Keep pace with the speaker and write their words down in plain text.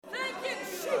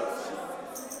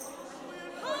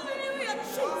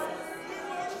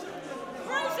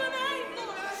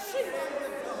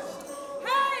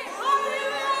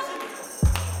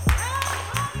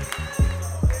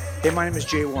Hey, my name is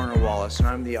Jay Warner Wallace, and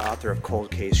I'm the author of Cold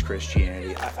Case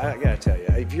Christianity. I got to tell you,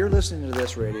 if you're listening to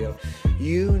this radio,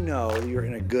 you know you're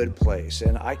in a good place,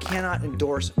 and I cannot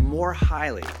endorse more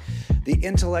highly the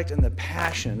intellect and the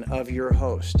passion of your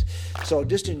host. So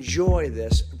just enjoy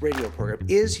this radio program.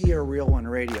 Is He a Real One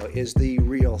Radio is the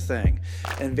real thing.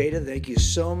 And Veda, thank you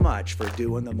so much for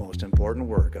doing the most important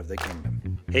work of the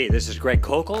kingdom. Hey, this is Greg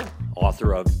Kokel,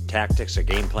 author of Tactics, a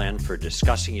Game Plan for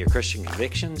Discussing Your Christian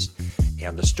Convictions,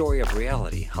 and the story of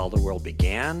reality, how the world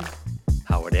began,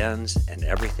 how it ends, and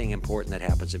everything important that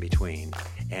happens in between.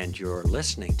 And you're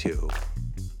listening to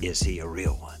Is He a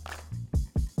Real One?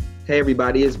 Hey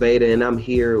everybody, it's Veda, and I'm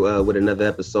here with another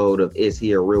episode of Is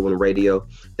He a Real One Radio.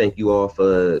 Thank you all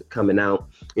for coming out.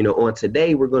 On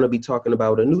today, we're going to be talking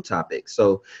about a new topic.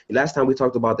 So last time we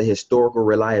talked about the historical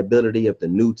reliability of the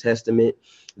New Testament,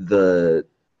 the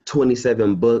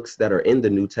 27 books that are in the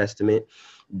New Testament.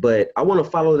 But I want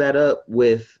to follow that up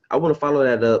with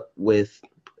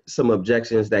some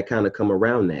objections that kind of come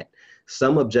around that.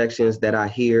 Some objections that I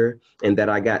hear and that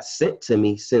I got sent to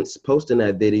me since posting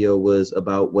that video was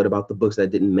about, what about the books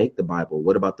that didn't make the Bible?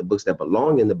 What about the books that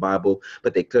belong in the Bible,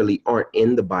 but they clearly aren't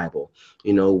in the Bible?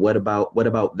 What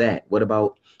about that? What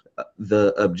about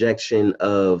the objection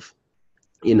of,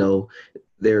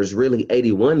 there's really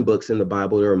 81 books in the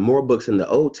Bible. There are more books in the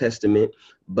Old Testament,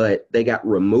 but they got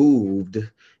removed,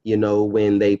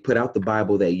 when they put out the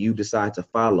Bible that you decide to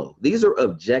follow. These are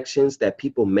objections that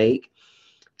people make.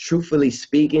 Truthfully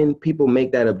speaking, people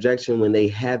make that objection when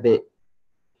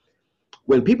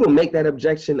people make that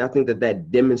objection, I think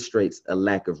that demonstrates a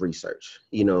lack of research.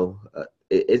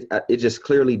 It just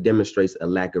clearly demonstrates a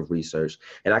lack of research.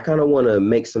 And I kind of want to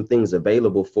make some things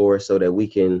available for us so that we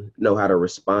can know how to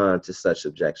respond to such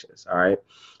objections. All right.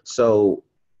 So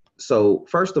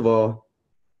first of all,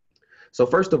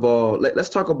 let's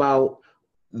talk about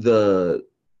the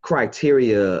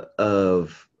criteria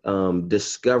of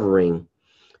discovering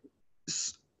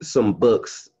some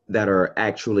books that are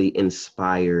actually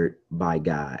inspired by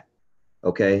God.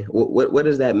 Okay. What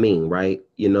does that mean? Right.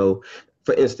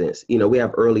 For instance, we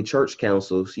have early church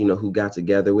councils, who got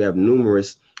together. We have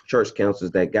numerous church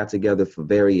councils that got together for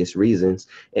various reasons.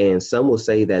 And some will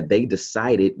say that they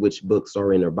decided which books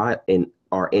are in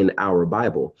our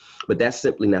Bible, but that's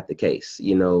simply not the case.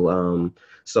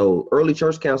 So early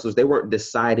church councils, they weren't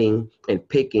deciding and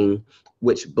picking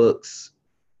which books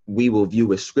we will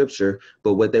view as scripture,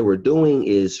 but what they were doing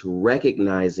is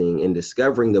recognizing and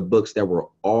discovering the books that were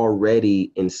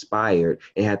already inspired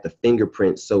and had the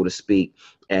fingerprint, so to speak,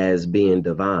 as being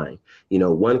divine.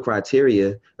 One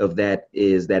criteria of that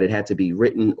is that it had to be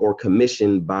written or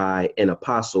commissioned by an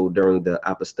apostle during the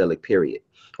apostolic period.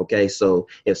 Okay, so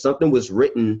if something was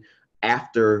written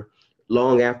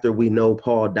long after we know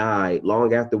Paul died,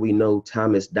 long after we know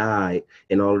Thomas died,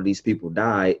 and all of these people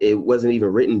died, it wasn't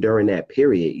even written during that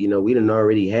period. We done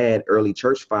already had early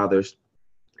church fathers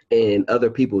and other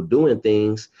people doing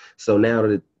things. So now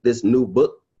that this new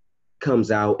book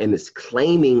comes out and it's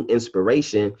claiming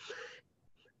inspiration,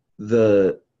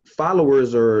 the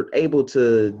followers are able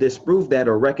to disprove that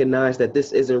or recognize that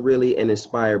this isn't really an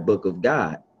inspired book of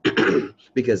God.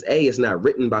 Because it's not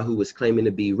written by who it's claiming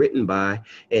to be written by,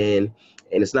 and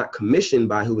it's not commissioned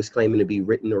by who it's claiming to be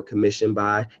written or commissioned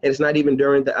by, and it's not even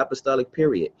during the apostolic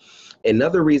period.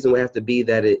 Another reason would have to be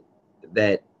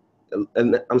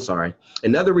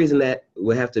Another reason that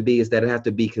would have to be is that it have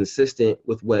to be consistent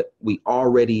with what we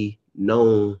already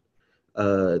know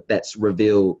that's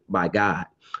revealed by God.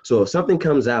 So if something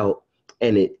comes out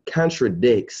and it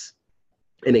contradicts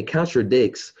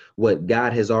what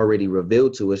God has already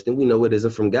revealed to us, then we know it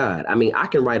isn't from God. I mean, I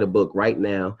can write a book right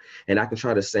now and I can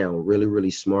try to sound really,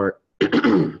 really smart.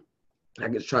 I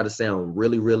can try to sound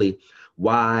really, really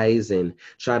wise and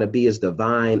try to be as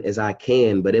divine as I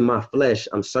can. But in my flesh,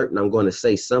 I'm certain I'm going to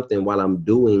say something while I'm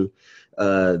doing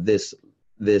this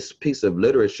piece of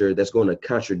literature that's going to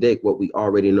contradict what we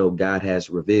already know God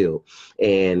has revealed.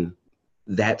 And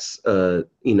that's a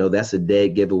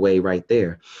dead giveaway right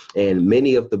there. And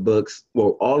many of the books,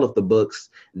 all of the books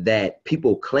that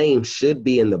people claim should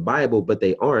be in the Bible, but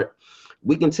they aren't,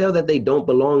 we can tell that they don't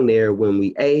belong there when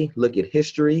we A, look at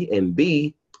history, and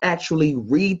B, actually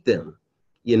read them.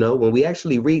 When we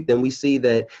actually read them, we see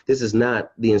that this is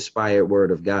not the inspired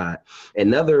word of God.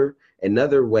 Another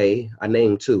way, I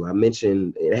named two. I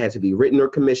mentioned it had to be written or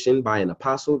commissioned by an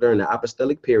apostle during the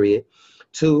apostolic period.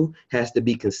 2, has to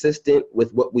be consistent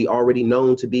with what we already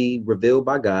known to be revealed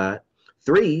by God.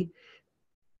 3,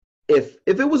 if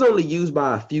it was only used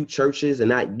by a few churches and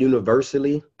not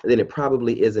universally, then it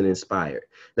probably isn't inspired.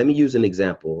 Let me use an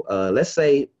example. Let's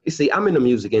say, I'm in the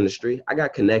music industry. I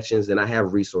got connections and I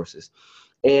have resources.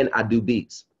 and I do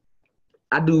beats.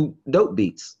 I do dope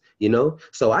beats, you know?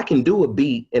 So I can do a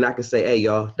beat and I can say, hey,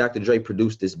 y'all, Dr. Dre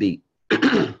produced this beat.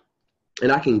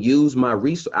 And I can use my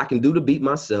resource. I can do the beat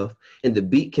myself, and the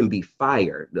beat can be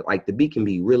fire. Like the beat can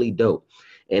be really dope.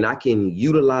 And I can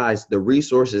utilize the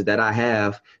resources that I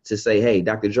have to say, hey,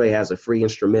 Dr. Dre has a free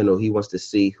instrumental. He wants to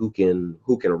see who can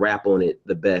rap on it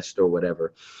the best or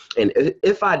whatever. And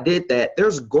if I did that,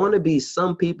 there's going to be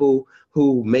some people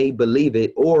who may believe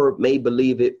it or may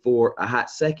believe it for a hot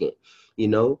second, you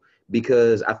know,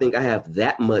 because I think I have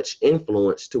that much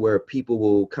influence to where people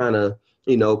will kind of,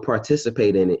 you know,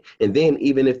 participate in it. And then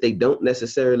even if they don't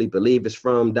necessarily believe it's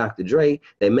from Dr. Dre,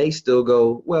 they may still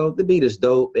go, well, the beat is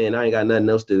dope and I ain't got nothing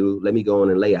else to do. Let me go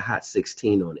on and lay a hot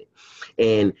 16 on it.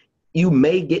 And you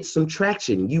may get some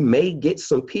traction. You may get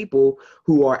some people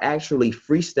who are actually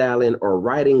freestyling or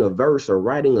writing a verse or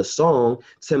writing a song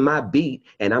to my beat,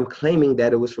 and I'm claiming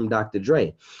that it was from Dr.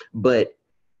 Dre. But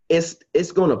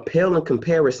it's going to pale in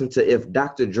comparison to if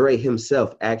Dr. Dre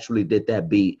himself actually did that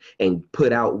beat and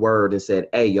put out word and said,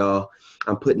 hey, y'all,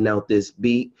 I'm putting out this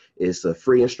beat. It's a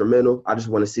free instrumental. I just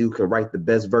want to see who can write the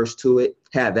best verse to it.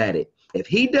 Have at it. If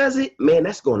he does it, man,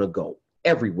 that's going to go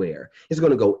everywhere. It's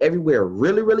going to go everywhere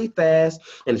really, really fast.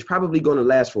 And it's probably going to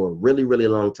last for a really, really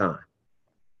long time.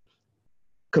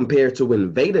 Compared to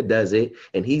when Veda does it,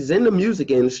 and he's in the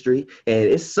music industry, and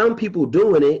it's some people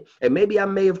doing it, and maybe I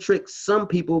may have tricked some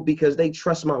people because they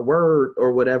trust my word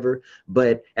or whatever,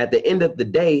 but at the end of the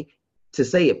day, to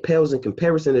say it pales in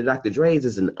comparison to Dr. Dre's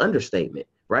is an understatement,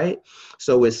 right?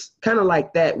 So it's kind of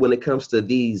like that when it comes to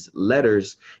these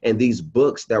letters and these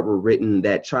books that were written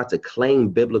that try to claim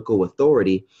biblical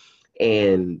authority,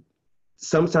 and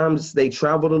sometimes they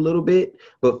traveled a little bit,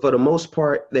 but for the most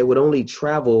part, they would only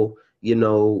travel, you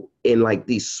know, in like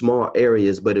these small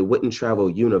areas, but it wouldn't travel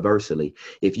universally.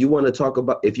 If you want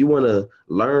to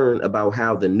learn about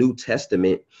how the New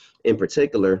Testament in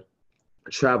particular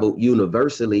traveled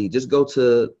universally, just go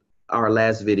to our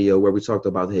last video where we talked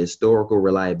about the historical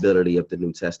reliability of the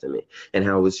New Testament and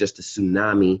how it was just a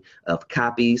tsunami of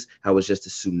copies, how it was just a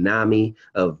tsunami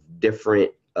of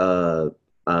different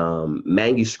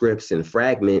manuscripts and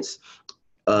fragments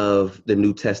of the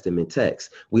New Testament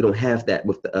text. We don't have that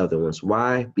with the other ones.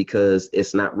 Why? Because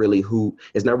it's not really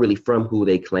from who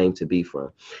they claim to be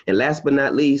from. And last but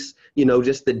not least, you know,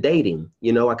 just the dating.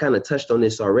 You know, I kind of touched on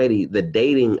this already, the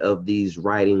dating of these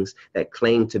writings that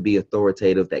claim to be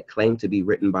authoritative, that claim to be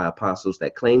written by apostles,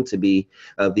 that claim to be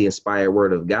the inspired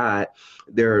word of God.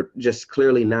 They're just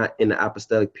clearly not in the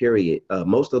apostolic period.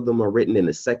 Most of them are written in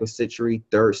the 2nd century,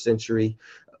 3rd century,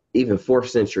 even 4th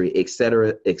century, et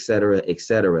cetera, et cetera, et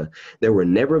cetera. They were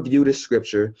never viewed as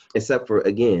scripture, except for,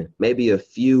 again, maybe a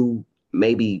few,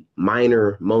 maybe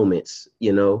minor moments,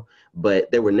 you know, but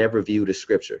they were never viewed as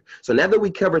scripture. So now that we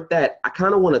covered that, I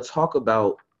kind of want to talk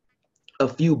about a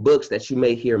few books that you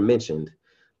may hear mentioned,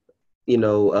 you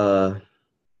know.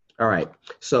 All right.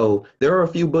 So there are a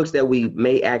few books that we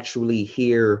may actually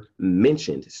hear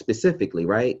mentioned specifically,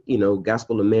 right? You know,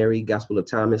 Gospel of Mary, Gospel of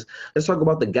Thomas. Let's talk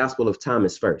about the Gospel of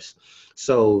Thomas first.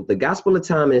 So the Gospel of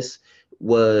Thomas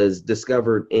was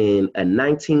discovered in a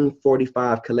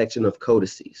 1945 collection of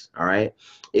codices. All right.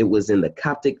 It was in the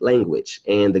Coptic language,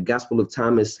 and the Gospel of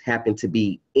Thomas happened to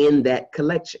be in that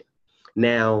collection.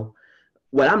 Now,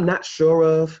 what I'm not sure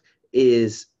of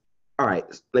is, all right,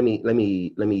 let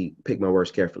me pick my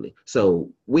words carefully. So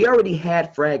we already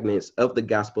had fragments of the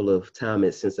Gospel of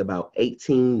Thomas since about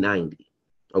 1890.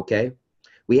 Okay.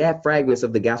 We had fragments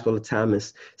of the Gospel of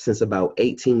Thomas since about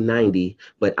 1890,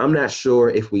 but I'm not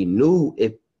sure if we knew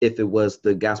if it was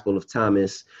the Gospel of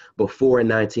Thomas before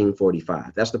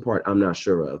 1945. That's the part I'm not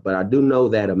sure of. But I do know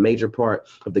that a major part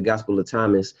of the Gospel of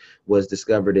Thomas was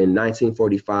discovered in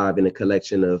 1945 in a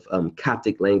collection of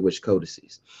Coptic language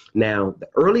codices. Now, the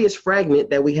earliest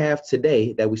fragment that we have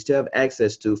today that we still have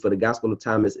access to for the Gospel of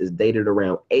Thomas is dated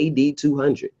around AD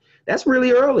 200. That's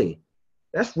really early.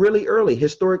 That's really early,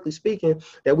 historically speaking,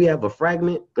 that we have a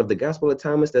fragment of the Gospel of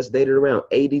Thomas that's dated around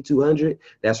AD 200.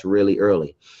 That's really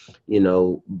early, you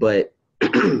know, but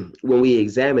when we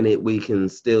examine it, we can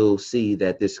still see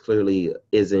that this clearly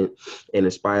isn't an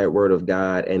inspired word of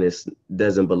God, and it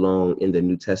doesn't belong in the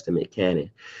New Testament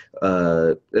canon.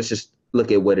 Let's just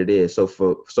look at what it is. So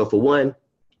for one,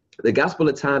 the Gospel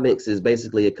of Thomas is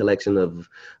basically a collection of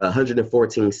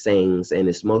 114 sayings, and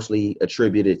it's mostly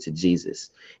attributed to Jesus.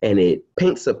 And it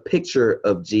paints a picture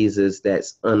of Jesus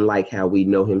that's unlike how we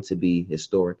know him to be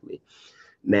historically.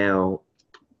 Now,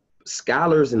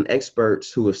 scholars and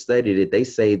experts who have studied it, they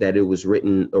say that it was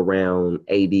written around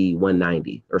AD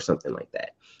 190 or something like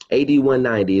that. AD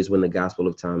 190 is when the Gospel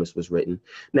of Thomas was written.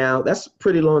 Now, that's a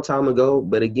pretty long time ago,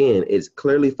 but again, it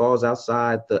clearly falls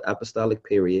outside the apostolic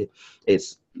period.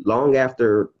 It's long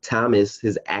after Thomas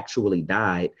has actually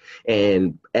died,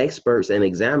 and experts and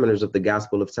examiners of the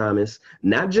Gospel of Thomas,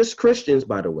 not just Christians,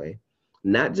 by the way,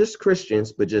 not just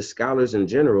Christians, but just scholars in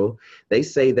general, they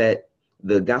say that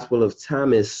the Gospel of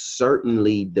Thomas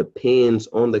certainly depends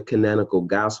on the canonical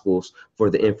Gospels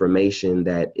for the information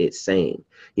that it's saying.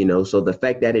 So the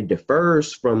fact that it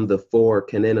differs from the 4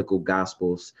 canonical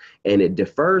Gospels and it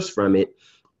differs from it,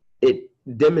 it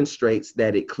demonstrates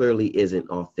that it clearly isn't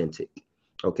authentic.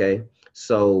 Okay,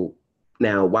 so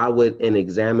now why would an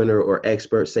examiner or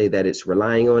expert say that it's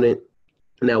relying on it?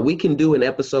 Now, we can do an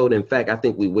episode. In fact, I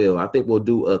think we will. I think we'll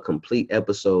do a complete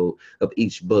episode of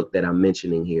each book that I'm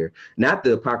mentioning here. Not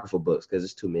the apocryphal books, because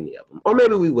there's too many of them. Or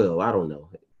maybe we will. I don't know.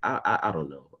 I don't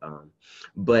know.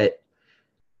 But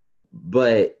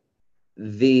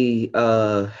the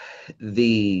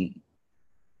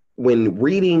when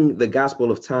reading the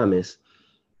Gospel of Thomas,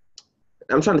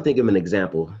 I'm trying to think of an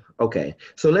example. Okay,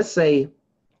 so let's say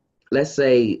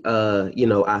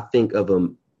I think of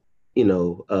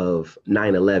of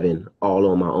 9/11 all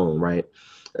on my own, right?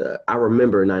 I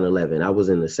remember 9/11. I was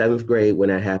in the 7th grade when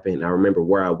that happened. I remember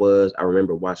where I was. I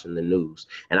remember watching the news,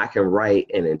 and I can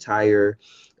write an entire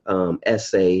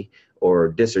essay or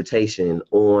dissertation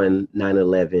on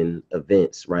 9/11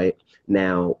 events, right?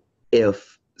 Now,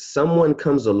 if someone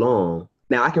comes along,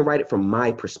 now I can write it from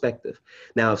my perspective.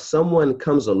 Now, if someone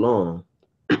comes along,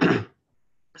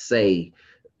 say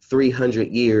 300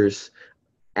 years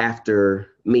after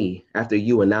me, after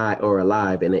you and I are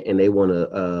alive, and they want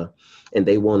to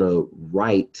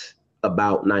write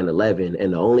about 9/11,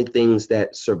 and the only things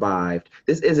that survived,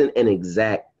 this isn't an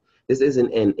exact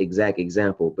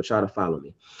example, but try to follow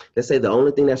me. Let's say the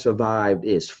only thing that survived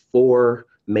is 4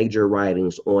 major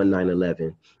writings on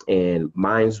 9/11, and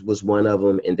mine was one of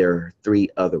them, and there are 3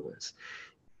 other ones.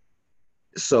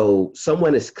 So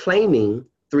someone is claiming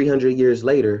 300 years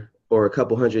later or a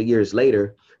couple hundred years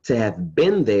later to have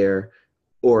been there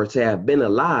or to have been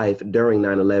alive during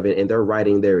 9/11, and they're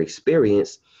writing their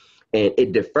experience. And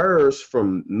it differs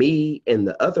from me and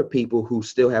the other people who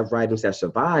still have writings that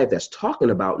survive that's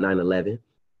talking about 9/11.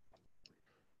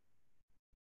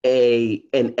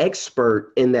 An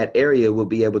expert in that area will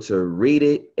be able to read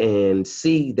it and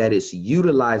see that it's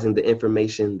utilizing the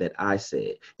information that I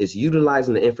said. It's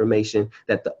utilizing the information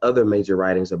that the other major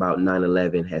writings about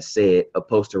 9/11 has said,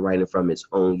 opposed to writing from its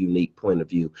own unique point of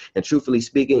view. And truthfully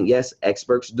speaking, yes,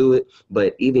 experts do it,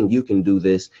 but even you can do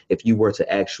this if you were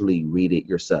to actually read it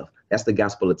yourself. That's the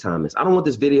Gospel of Thomas. I don't want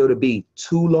this video to be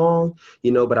too long,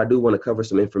 but I do want to cover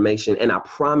some information. And I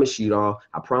promise you,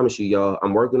 y'all,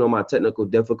 I'm working on my technical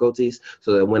difficulties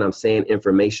so that when I'm saying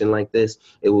information like this,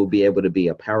 it will be able to be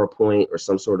a PowerPoint or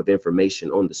some sort of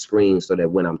information on the screen, so that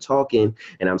when I'm talking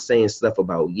and I'm saying stuff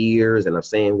about years and I'm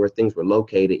saying where things were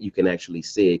located, you can actually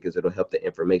see it, because it'll help the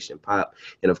information pop.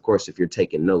 And of course, if you're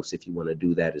taking notes, if you want to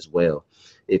do that as well,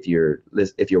 if you're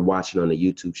watching on the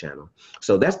YouTube channel.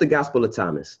 So that's the Gospel of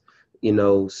Thomas.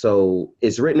 So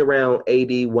it's written around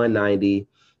AD 190,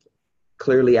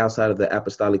 clearly outside of the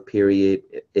apostolic period.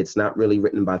 It's not really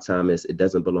written by Thomas. It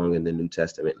doesn't belong in the New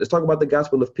Testament. Let's talk about the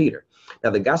Gospel of Peter. Now,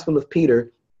 the Gospel of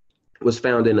Peter was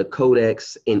found in a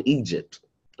codex in Egypt,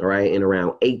 all right, in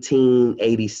around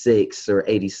 1886 or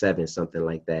 87, something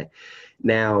like that.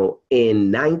 Now, in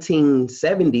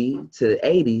 1970 to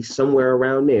 80, somewhere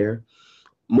around there,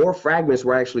 more fragments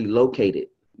were actually located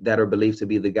that are believed to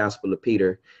be the Gospel of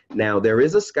Peter. Now, there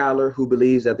is a scholar who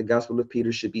believes that the Gospel of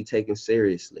Peter should be taken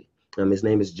seriously. His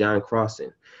name is John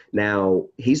Crossan. Now,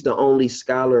 he's the only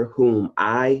scholar whom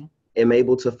I am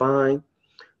able to find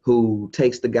who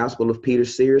takes the Gospel of Peter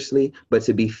seriously. But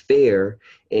to be fair,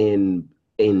 in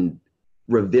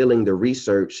revealing the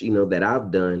research, that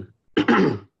I've done,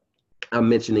 I'm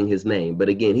mentioning his name. But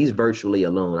again, he's virtually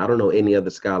alone. I don't know any other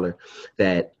scholar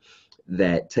that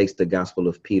takes the Gospel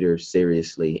of Peter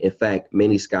seriously. In fact,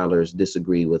 many scholars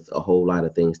disagree with a whole lot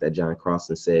of things that John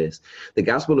Crossan says. The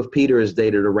Gospel of Peter is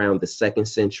dated around the 2nd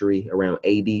century, around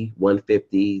AD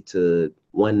 150 to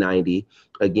 190.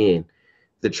 Again,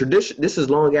 the tradition, this is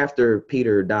long after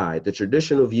Peter died. The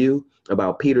traditional view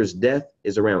about Peter's death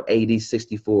is around AD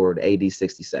 64 to AD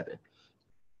 67.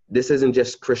 This isn't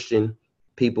just Christian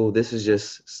people. This is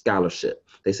just scholarship.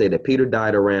 They say that Peter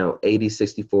died around AD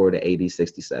 64 to AD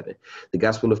 67. The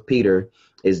Gospel of Peter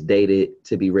is dated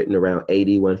to be written around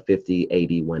AD 150,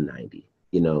 AD 190.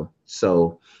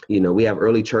 So, we have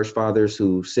early church fathers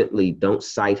who simply don't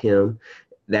cite him.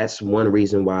 That's one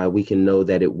reason why we can know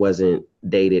that it wasn't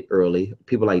dated early.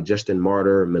 People like Justin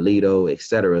Martyr, Melito,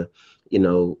 etc., you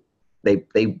know,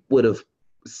 they would have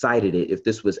cited it if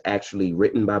this was actually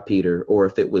written by Peter, or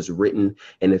if it was written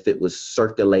and if it was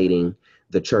circulating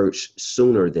the church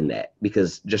sooner than that,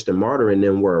 because Justin Martyr and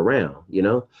them were around,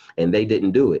 and they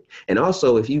didn't do it. And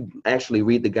also, if you actually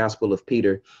read the Gospel of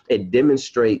Peter, it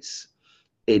demonstrates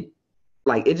it.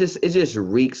 Like it just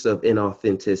reeks of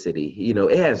inauthenticity.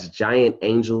 It has giant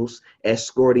angels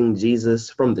escorting Jesus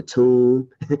from the tomb.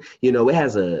 It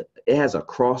has a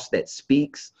cross that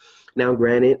speaks. Now,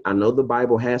 granted, I know the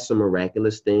Bible has some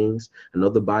miraculous things. I know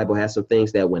the Bible has some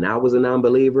things that when I was a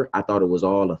non-believer, I thought it was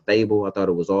all a fable. I thought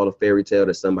it was all a fairy tale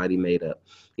that somebody made up,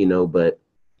 but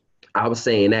I was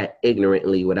saying that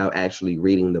ignorantly without actually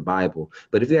reading the Bible.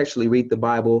 But if you actually read the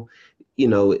Bible,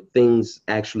 things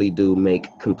actually do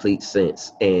make complete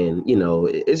sense. And,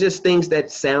 it's just things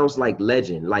that sounds like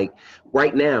legend. Like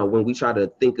right now, when we try to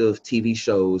think of TV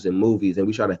shows and movies and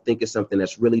we try to think of something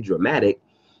that's really dramatic,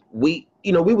 we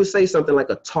would say something like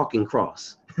a talking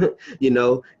cross,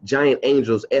 giant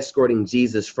angels escorting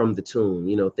Jesus from the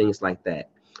tomb, things like that.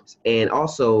 And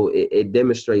also it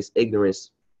demonstrates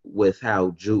ignorance with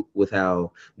how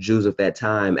Jews of that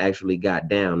time actually got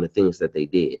down, the things that they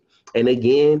did. And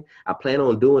again, I plan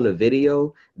on doing a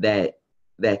video that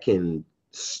can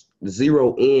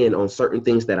zero in on certain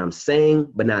things that I'm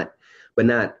saying, but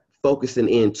not focusing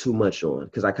in too much on,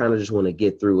 because I kind of just want to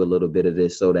get through a little bit of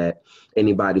this so that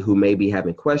anybody who may be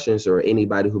having questions or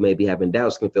anybody who may be having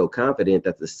doubts can feel confident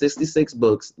that the 66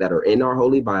 books that are in our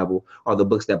Holy Bible are the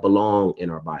books that belong in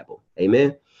our Bible.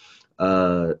 Amen.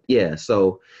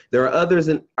 So there are others.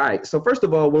 All right. So first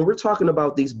of all, when we're talking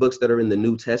about these books that are in the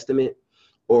New Testament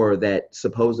or that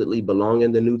supposedly belong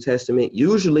in the New Testament,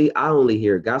 usually I only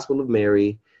hear Gospel of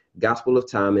Mary, Gospel of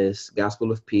Thomas,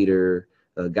 Gospel of Peter,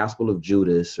 Gospel of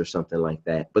Judas, or something like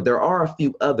that. But there are a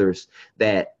few others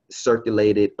that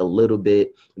circulated a little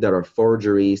bit that are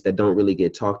forgeries that don't really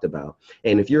get talked about.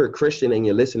 And if you're a Christian and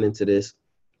you're listening to this,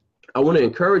 I want to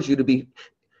encourage you to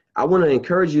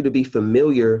be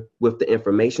familiar with the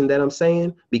information that I'm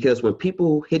saying, because when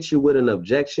people hit you with an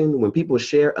objection, when people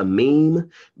share a meme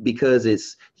because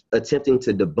it's attempting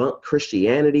to debunk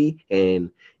Christianity and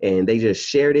they just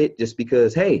shared it just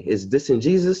because, hey, it's this in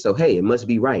Jesus, so hey, it must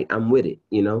be right, I'm with it.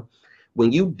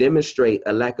 When you demonstrate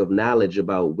a lack of knowledge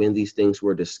about when these things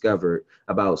were discovered,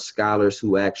 about scholars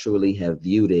who actually have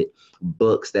viewed it,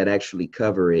 books that actually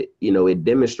cover it, it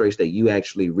demonstrates that you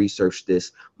actually researched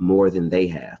this more than they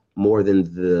have, more than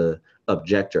the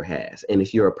objector has. And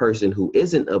if you're a person who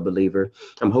isn't a believer,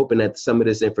 I'm hoping that some of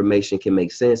this information can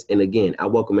make sense. And again, I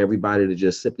welcome everybody to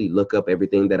just simply look up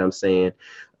everything that I'm saying.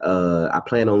 I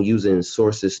plan on using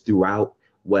sources throughout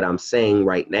what I'm saying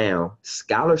right now,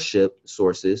 scholarship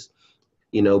sources,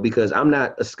 because I'm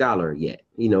not a scholar yet.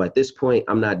 At this point,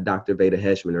 I'm not Dr. Veda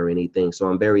Heshman or anything. So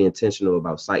I'm very intentional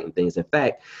about citing things. In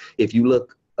fact, if you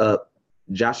look up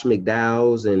Josh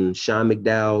McDowell's and Sean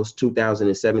McDowell's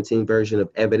 2017 version of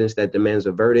Evidence That Demands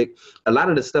a Verdict, a lot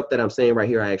of the stuff that I'm saying right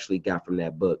here, I actually got from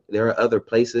that book. There are other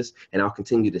places, and I'll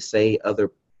continue to say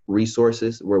other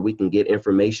resources where we can get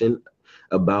information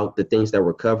about the things that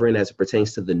we're covering as it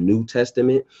pertains to the New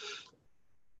Testament,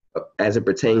 as it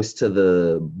pertains to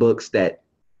the books that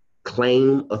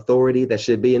claim authority that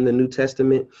should be in the New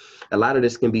Testament. A lot of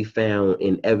this can be found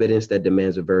in Evidence That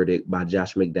Demands a Verdict by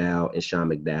Josh McDowell and Sean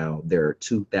McDowell, their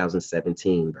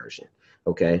 2017 version.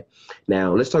 Okay.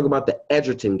 Now let's talk about the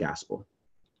Edgerton Gospel.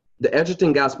 The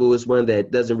Edgerton Gospel is one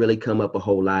that doesn't really come up a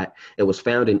whole lot. It was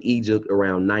found in Egypt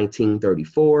around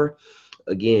 1934.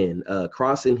 Again,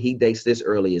 Crossan, he dates this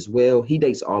early as well. He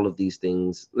dates all of these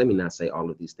things. Let me not say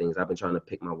all of these things. I've been trying to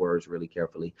pick my words really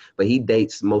carefully, but he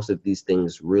dates most of these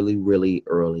things really, really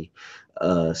early.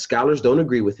 Scholars don't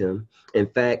agree with him. In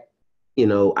fact, I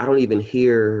don't even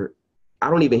hear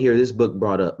this book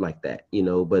brought up like that,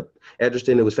 but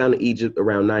Edgerton, it was found in Egypt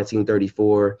around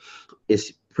 1934.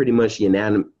 It's pretty much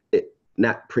unanimous.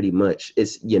 Not pretty much.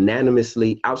 It's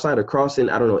unanimously, outside of Crossan,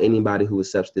 I don't know anybody who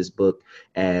accepts this book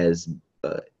as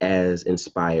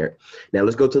inspired. Now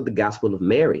let's go to the Gospel of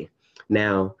Mary.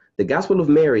 Now, the Gospel of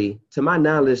Mary, to my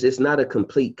knowledge, it's not a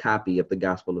complete copy of the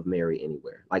Gospel of Mary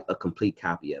anywhere, like a complete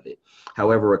copy of it.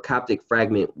 However, a Coptic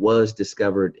fragment was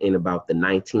discovered in about the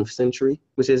 19th century,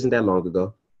 which isn't that long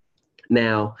ago.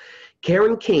 Now,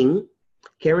 Karen King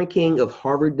of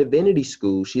Harvard Divinity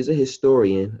School, she's a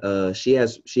historian. She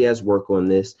has work on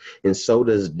this, and so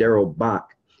does Daryl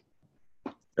Bach.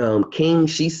 King,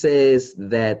 she says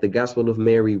that the Gospel of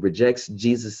Mary rejects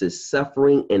Jesus's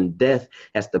suffering and death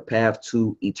as the path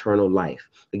to eternal life.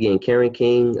 Again, Karen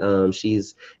King,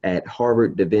 she's at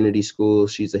Harvard Divinity School.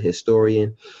 She's a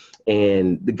historian.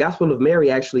 And the Gospel of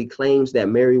Mary actually claims that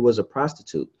Mary was a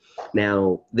prostitute.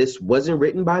 Now, this wasn't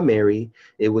written by Mary.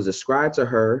 It was ascribed to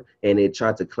her, and it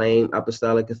tried to claim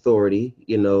apostolic authority,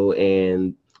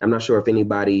 and I'm not sure if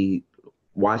anybody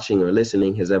watching or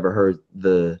listening has ever heard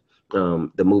the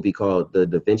movie called The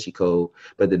Da Vinci Code,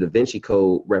 but the Da Vinci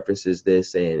Code references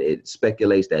this, and it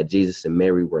speculates that Jesus and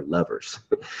Mary were lovers,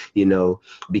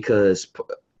 because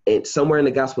somewhere in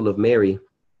the Gospel of Mary,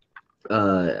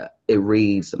 it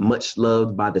reads, much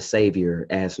loved by the Savior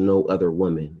as no other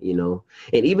woman,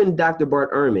 and even Dr.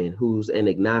 Bart Ehrman, who's an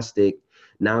agnostic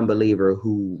non-believer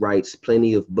who writes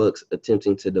plenty of books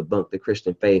attempting to debunk the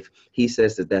Christian faith, he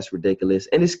says that that's ridiculous,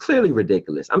 and it's clearly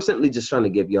ridiculous. I'm simply just trying to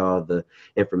give y'all the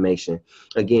information.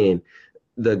 Again,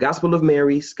 the Gospel of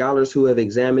Mary, scholars who have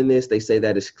examined this, they say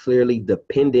that it's clearly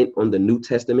dependent on the New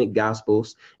Testament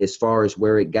Gospels as far as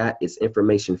where it got its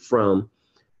information from.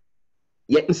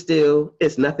 Yet and still,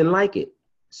 it's nothing like it.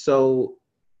 So,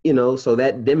 so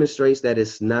that demonstrates that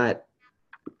it's not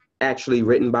actually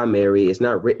written by Mary. It's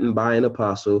not written by an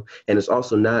apostle, and it's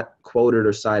also not quoted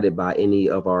or cited by any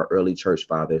of our early church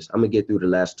fathers. I'm gonna get through the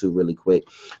last two really quick.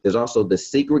 There's also the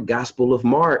secret gospel of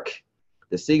Mark.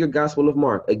 The secret gospel of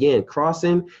Mark. Again,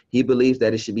 Crossan, he believes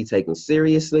that it should be taken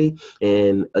seriously.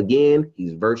 And again,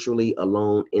 he's virtually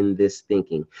alone in this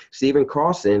thinking. Stephen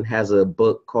Crossan has a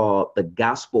book called The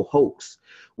Gospel Hoax,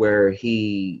 where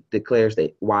he declares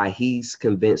that why he's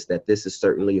convinced that this is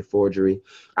certainly a forgery.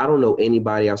 I don't know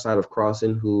anybody outside of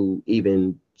Crossan who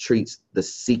even treats the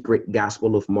secret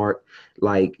gospel of Mark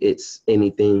like it's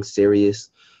anything serious.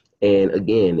 And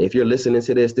again, if you're listening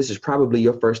to this, this is probably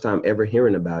your first time ever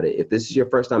hearing about it. If this is your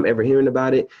first time ever hearing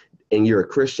about it and you're a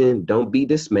Christian, don't be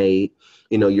dismayed.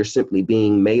 You're simply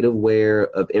being made aware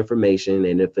of information.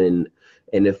 And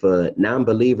if a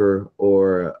non-believer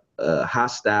or a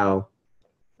hostile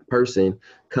person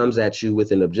comes at you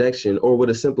with an objection or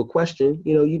with a simple question,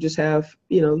 you just have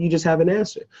an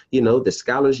answer. The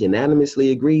scholars unanimously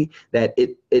agree that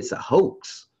it's a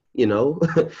hoax.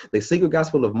 The secret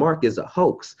gospel of Mark is a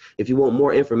hoax. If you want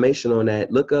more information on that,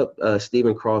 look up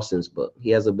Stephen Crossan's book. He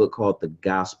has a book called The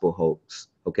Gospel Hoax.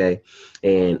 Okay.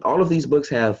 And all of these books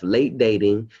have late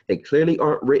dating. They clearly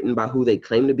aren't written by who they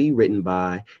claim to be written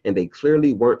by, and they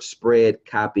clearly weren't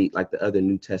copied like the other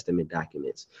New Testament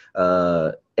documents.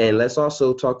 And let's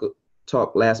also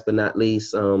talk last but not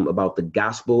least about the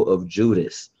Gospel of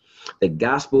Judas. The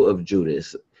Gospel of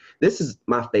Judas. This is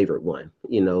my favorite one,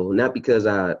 not because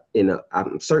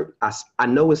I'm certain, I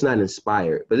know it's not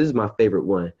inspired, but this is my favorite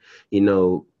one,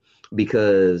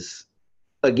 because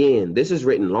again, this is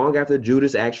written long after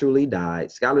Judas actually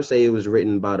died. Scholars say it was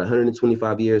written about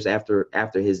 125 years after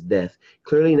his death,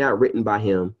 clearly not written by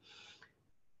him.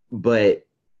 But,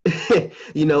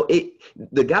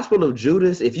 the Gospel of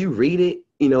Judas, if you read it,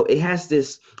 it has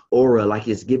this aura like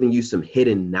it's giving you some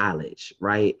hidden knowledge,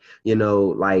 right?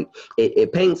 Like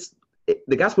it paints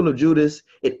the Gospel of Judas.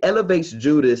 It elevates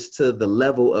Judas to the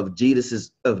level of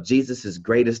Jesus's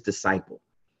greatest disciple.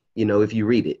 If you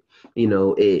read it,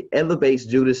 it elevates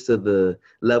Judas to the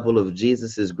level of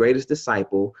Jesus's greatest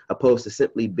disciple, opposed to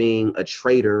simply being a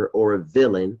traitor or a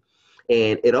villain.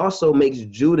 And it also makes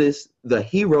Judas the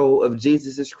hero of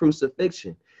Jesus's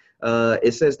crucifixion.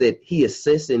 It says that he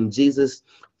assists in Jesus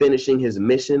finishing his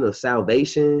mission of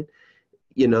salvation.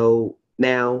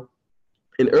 Now,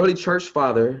 an early church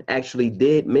father actually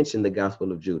did mention the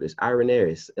Gospel of Judas,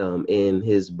 Irenaeus, in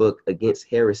his book Against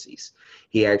Heresies.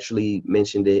 He actually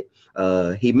mentioned it.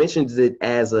 He mentions it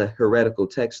as a heretical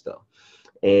text, though.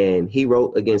 And he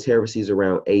wrote Against Heresies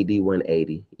around AD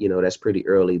 180. That's pretty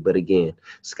early. But again,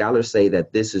 scholars say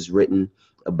that this is written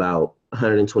about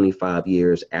 125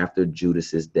 years after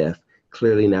Judas's death,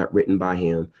 clearly not written by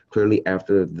him, clearly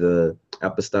after the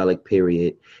apostolic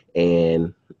period.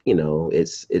 And,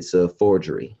 it's a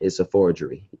forgery. It's a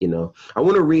forgery. I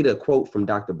want to read a quote from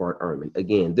Dr. Bart Ehrman.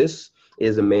 Again, this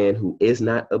is a man who is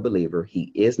not a believer.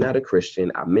 He is not a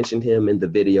Christian. I mentioned him in the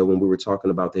video when we were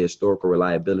talking about the historical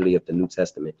reliability of the New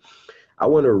Testament. I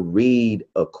want to read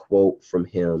a quote from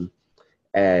him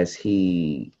as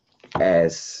in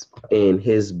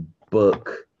his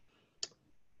book.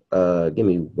 Give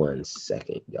me 1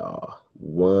 second, y'all.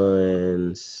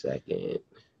 1 second.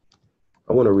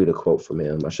 I want to read a quote from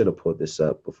him. I should have pulled this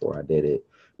up before I did it,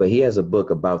 but he has a book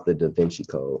about the Da Vinci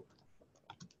Code.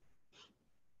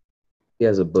 He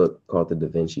has a book called the Da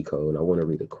Vinci Code, and I want to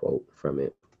read a quote from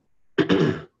it.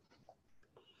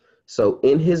 So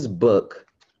in his book,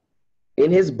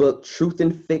 Truth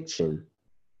and Fiction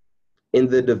in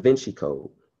the Da Vinci Code,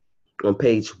 on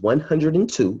page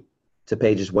 102 to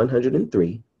pages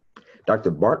 103,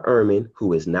 Dr. Bart Ehrman,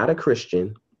 who is not a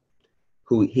Christian,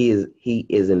 He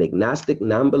is an agnostic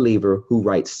non-believer who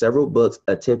writes several books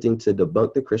attempting to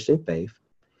debunk the Christian faith.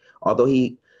 Although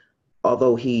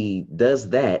he does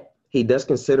that, he does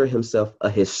consider himself a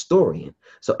historian.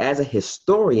 So as a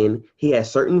historian, he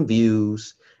has certain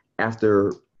views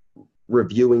after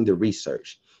reviewing the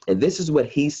research. And this is what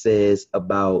he says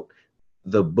about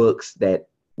the books that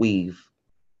we've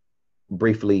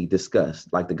briefly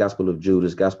discussed, like the Gospel of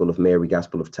Judas, Gospel of Mary,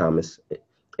 Gospel of Thomas,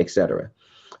 etc.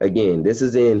 Again, this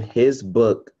is in his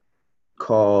book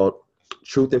called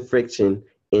Truth and Fiction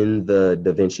in the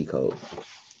Da Vinci Code.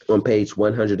 On page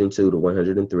 102 to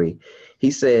 103,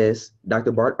 he says,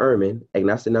 Dr. Bart Ehrman,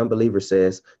 agnostic non-believer,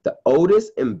 says, the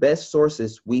oldest and best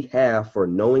sources we have for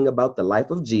knowing about the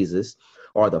life of Jesus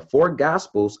are the four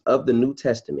Gospels of the New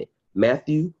Testament,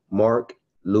 Matthew, Mark,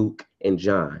 Luke, and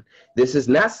John. This is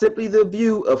not simply the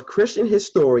view of Christian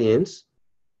historians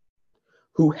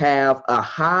who have a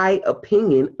high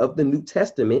opinion of the New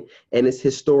Testament and its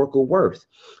historical worth.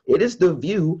 It is the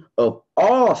view of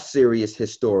all serious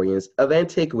historians of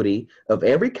antiquity of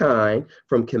every kind,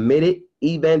 from committed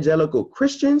evangelical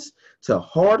Christians to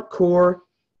hardcore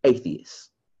atheists.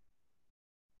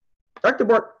 Dr.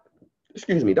 Bart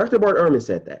Ehrman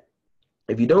said that.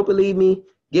 If you don't believe me,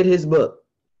 get his book,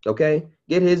 okay?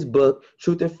 Get his book,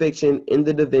 Truth and Fiction in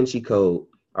the Da Vinci Code,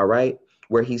 all right?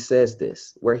 Where he says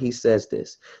this.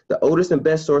 The oldest and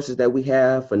best sources that we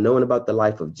have for knowing about the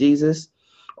life of Jesus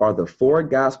are the four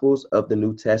Gospels of the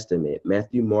New Testament,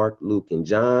 Matthew, Mark, Luke, and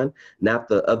John, not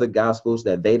the other Gospels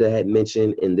that Veda had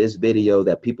mentioned in this video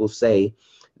that people say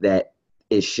that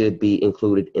it should be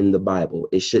included in the Bible.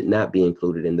 It should not be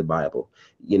included in the Bible,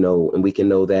 and we can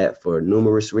know that for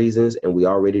numerous reasons, and we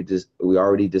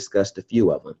already discussed a few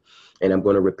of them. And I'm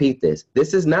going to repeat this.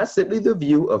 This is not simply the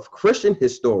view of Christian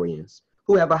historians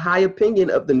who have a high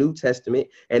opinion of the New Testament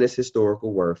and its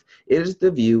historical worth. It is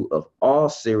the view of all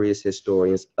serious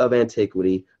historians of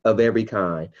antiquity of every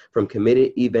kind, from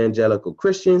committed evangelical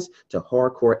Christians to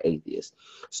hardcore atheists.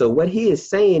 So what he is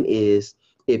saying is,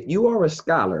 if you are a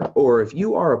scholar or if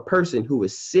you are a person who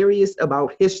is serious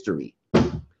about history,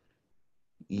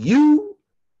 you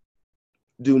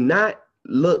do not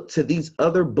look to these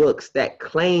other books that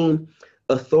claim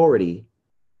authority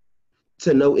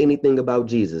to know anything about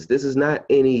Jesus. This is not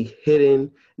any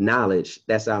hidden knowledge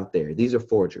that's out there. These are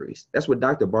forgeries. That's what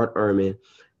Dr. Bart Ehrman,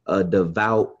 a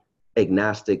devout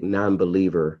agnostic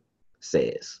non-believer,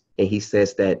 says. And he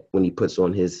says that when he puts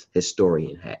on his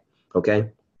historian hat.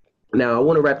 Okay. Now I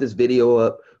want to wrap this video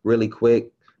up really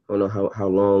quick. I don't know how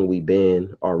long we've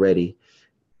been already,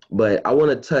 but I want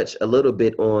to touch a little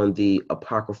bit on the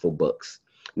apocryphal books.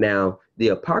 Now, the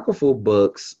apocryphal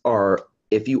books are,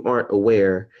 if you aren't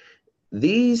aware,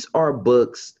 these are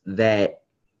books that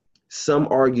some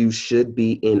argue should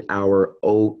be in our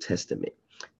Old Testament.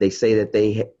 They say that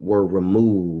they were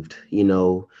removed,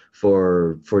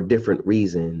 for different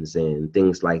reasons and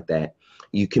things like that.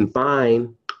 You can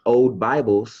find old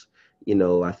Bibles,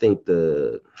 I think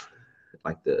the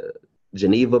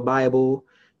Geneva Bible,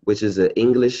 which is an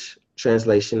English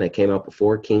translation that came out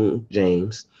before King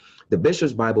James. The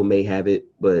Bishop's Bible may have it,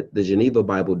 but the Geneva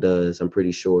Bible does, I'm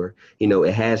pretty sure.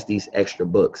 It has these extra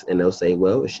books, and they'll say,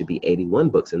 well, it should be 81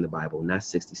 books in the Bible, not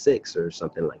 66 or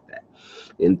something like that.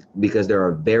 And because there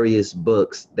are various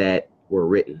books that were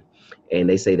written, and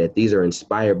they say that these are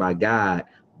inspired by God,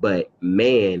 but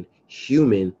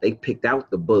human, they picked out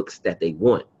the books that they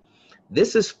want.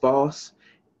 This is false.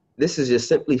 This is just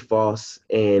simply false,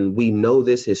 and we know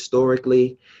this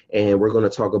historically, and we're going to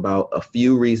talk about a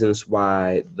few reasons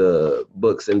why the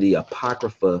books in the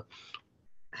Apocrypha,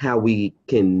 how we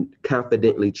can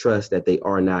confidently trust that they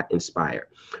are not inspired.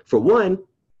 For one,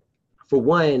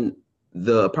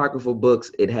 the Apocryphal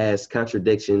books, it has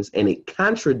contradictions, and it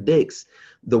contradicts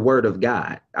the Word of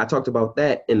God. I talked about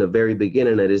that in the very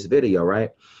beginning of this video, right?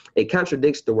 It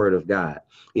contradicts the Word of God.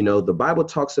 The Bible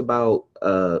talks about,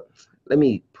 let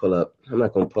me pull up. I'm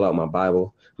not going to pull out my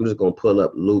Bible. I'm just going to pull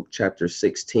up Luke chapter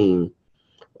 16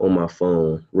 on my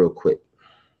phone real quick.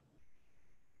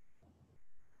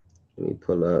 I'm going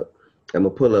to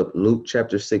pull up Luke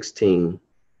chapter 16,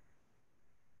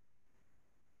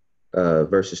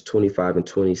 verses 25 and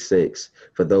 26.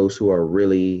 For those who are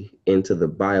really into the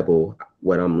Bible,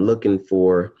 what I'm looking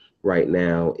for right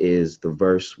now is the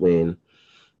verse when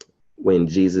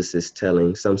Jesus is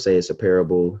telling, some say it's a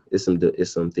parable. It's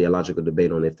some theological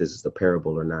debate on if this is a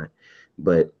parable or not.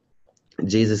 But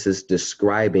Jesus is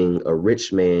describing a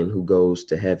rich man who goes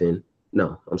to heaven.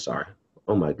 No, I'm sorry.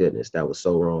 Oh my goodness, that was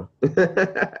so wrong.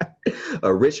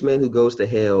 A rich man who goes to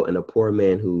hell and a poor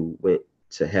man who went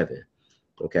to heaven.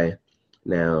 Okay.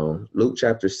 Now, Luke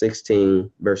chapter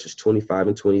 16, verses 25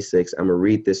 and 26. I'm going to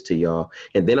read this to y'all.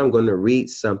 And then I'm going to read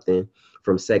something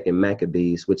from Second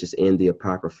Maccabees, which is in the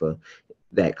Apocrypha,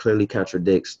 that clearly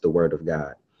contradicts the word of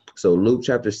God. So Luke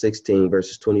chapter 16,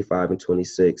 verses 25 and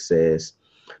 26 says,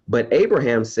 "But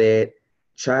Abraham said,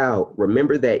 'Child,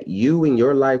 remember that you in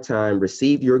your lifetime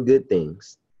received your good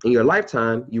things. In your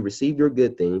lifetime, you received your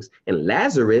good things, and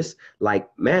Lazarus, like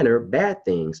manner, bad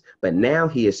things. But now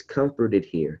he is comforted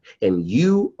here, and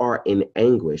you are in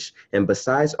anguish. And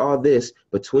besides all this,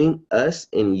 between us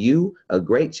and you, a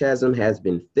great chasm has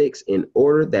been fixed, in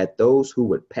order that those who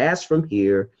would pass from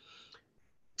here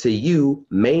to you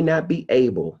may not be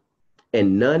able,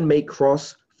 and none may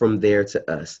cross from there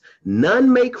to us.'"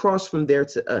 None may cross from there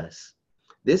to us.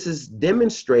 This is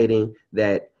demonstrating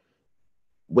that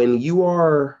when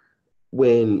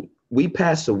we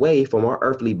pass away from our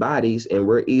earthly bodies and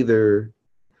we're either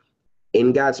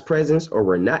in God's presence or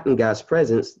we're not in God's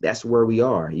presence, that's where we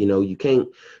are. You can't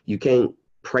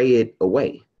pray it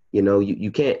away.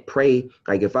 You can't pray,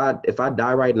 like if I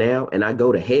die right now and I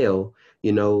go to hell,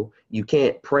 you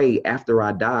can't pray after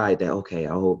I die that, okay,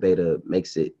 I hope Beta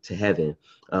makes it to heaven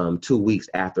 2 weeks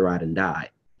after I done died,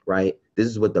 right? This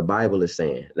is what the Bible is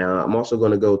saying. Now, I'm also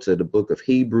going to go to the book of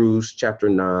Hebrews chapter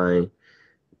 9,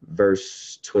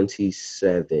 verse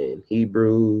 27.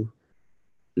 Hebrew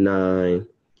 9,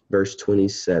 verse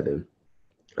 27.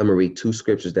 I'm going to read two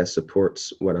scriptures that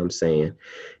supports what I'm saying.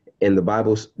 And the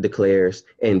Bible declares,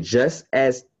 "And just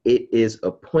as it is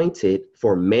appointed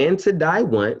for man to die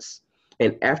once,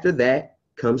 and after that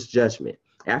comes judgment."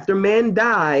 After man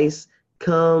dies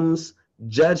comes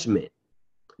judgment.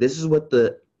 This is what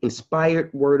the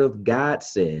inspired word of God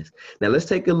says. Now let's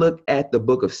take a look at the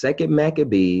book of Second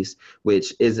Maccabees,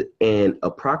 which is an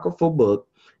apocryphal book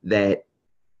that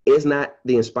is not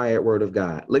the inspired word of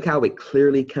God. Look how it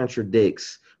clearly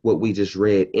contradicts what we just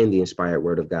read in the inspired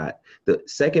word of God. The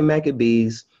Second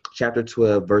Maccabees chapter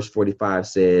 12, verse 45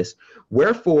 says,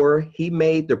 "Wherefore he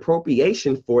made the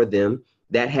propitiation for them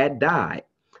that had died,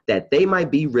 that they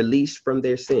might be released from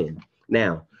their sin."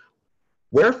 Now,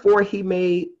 wherefore he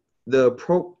made the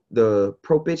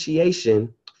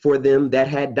propitiation for them that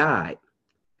had died,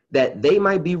 that they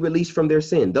might be released from their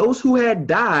sin. Those who had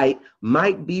died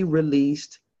might be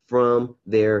released from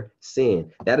their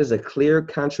sin. That is a clear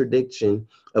contradiction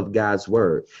of God's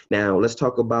word. Now, let's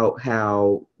talk about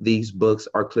how these books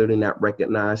are clearly not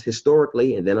recognized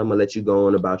historically, and then I'm going to let you go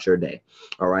on about your day.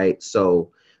 All right.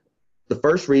 So the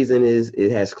first reason is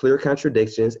it has clear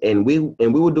contradictions, and we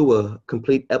will do a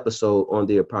complete episode on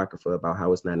the Apocrypha about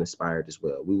how it's not inspired as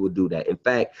well. We will do that. In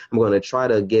fact, I'm going to try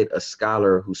to get a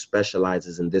scholar who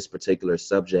specializes in this particular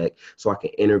subject so I can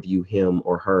interview him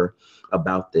or her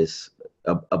about this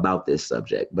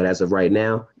subject. But as of right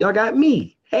now, y'all got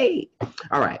me. Hey.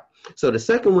 All right. So the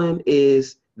second one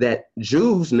is that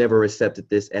Jews never accepted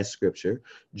this as scripture.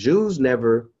 Jews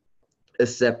never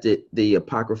accepted the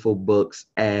apocryphal books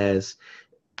as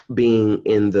being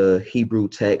in the Hebrew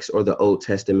text or the Old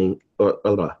Testament or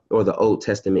the Old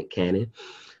Testament canon.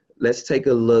 Let's take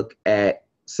a look at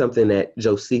something that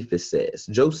Josephus says.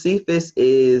 Josephus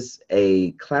is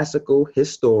a classical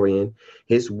historian.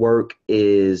 His work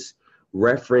is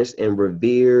referenced and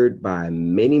revered by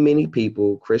many, many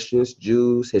people, Christians,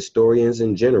 Jews, historians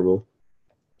in general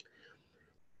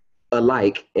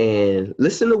alike. And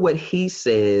listen to what he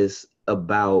says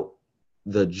about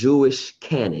the Jewish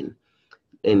canon.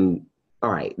 And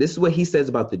all right, this is what he says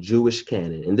about the Jewish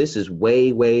canon. And this is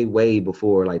way, way, way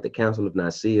before like the Council of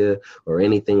Nicaea or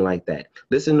anything like that.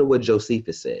 Listen to what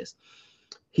Josephus says.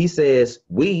 He says,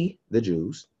 "We, the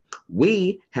Jews,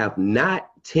 we have not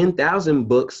 10,000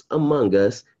 books among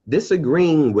us,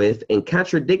 disagreeing with and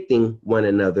contradicting one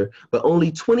another, but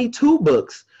only 22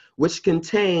 books which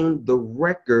contain the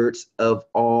records of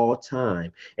all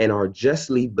time and are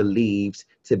justly believed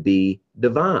to be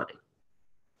divine."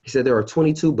 He said there are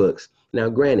 22 books. Now,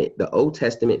 granted, the Old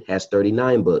Testament has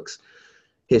 39 books.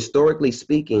 Historically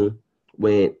speaking,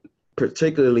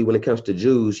 particularly when it comes to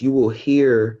Jews, you will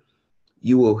hear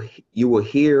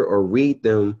or read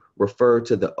them refer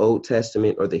to the Old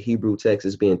Testament or the Hebrew text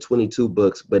as being 22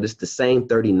 books, but it's the same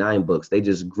 39 books. They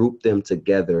just group them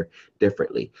together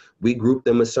differently. We group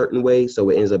them a certain way,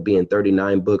 so it ends up being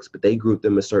 39 books, but they group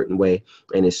them a certain way,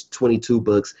 and it's 22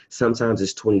 books. Sometimes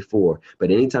it's 24.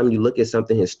 But anytime you look at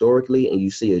something historically and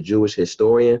you see a Jewish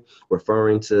historian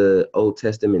referring to Old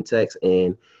Testament text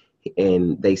and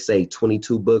they say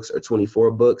 22 books or 24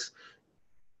 books,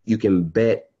 you can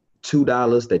bet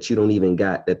 $2 that you don't even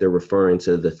got, that they're referring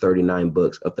to the 39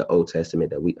 books of the Old Testament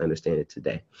that we understand it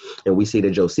today. And we see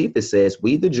that Josephus says,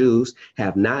 we the Jews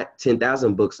have not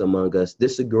 10,000 books among us,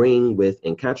 disagreeing with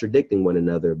and contradicting one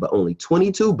another, but only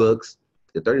 22 books,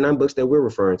 the 39 books that we're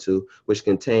referring to, which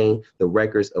contain the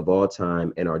records of all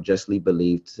time and are justly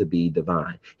believed to be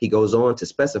divine. He goes on to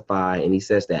specify, and he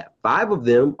says that 5 of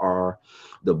them are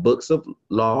the books of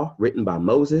law written by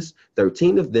Moses.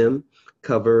 13 of them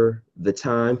cover the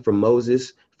time from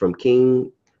Moses, from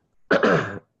King,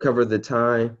 cover the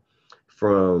time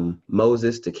from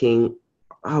Moses to King.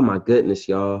 Oh my goodness,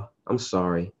 y'all. I'm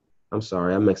sorry.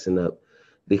 I'm mixing up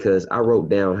because I wrote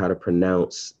down how to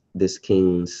pronounce this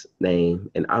king's name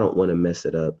and I don't want to mess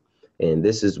it up. And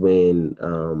this is when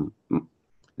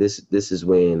this is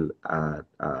when I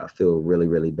feel really,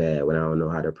 really bad when I don't know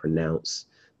how to pronounce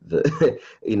the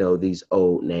these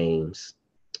old names.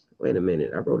 Wait a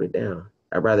minute, I wrote it down.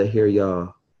 I'd rather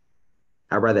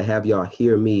have y'all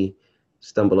hear me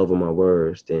stumble over my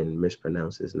words than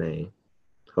mispronounce his name.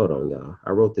 Hold on, y'all.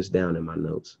 I wrote this down in my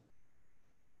notes.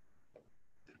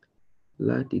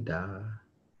 La-di-da.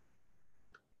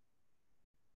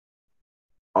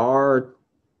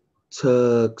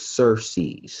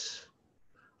 Artaxerxes.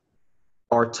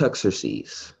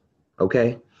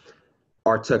 Okay?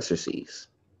 Artaxerxes.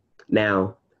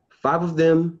 Now, 5 of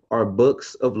them are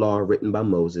books of law written by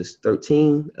Moses.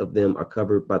 13 of them are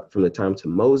covered from the time to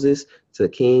Moses to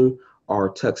King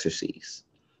Artaxerxes.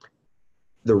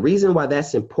 The reason why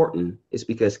that's important is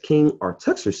because King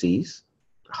Artaxerxes,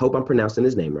 I hope I'm pronouncing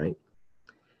his name right,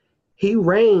 he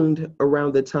reigned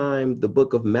around the time the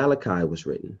book of Malachi was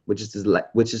written, which is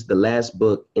the last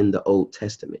book in the Old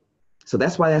Testament. So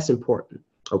that's why that's important,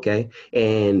 okay?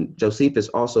 And Josephus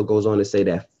also goes on to say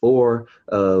that 4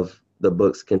 of the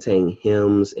books contain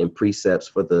hymns and precepts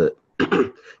for the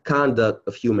conduct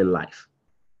of human life.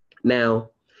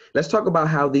 Now, let's talk about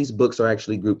how these books are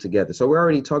actually grouped together. So we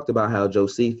already talked about how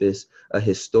Josephus, a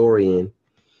historian,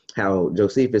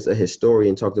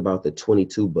 talked about the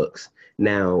 22 books.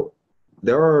 Now,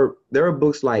 there are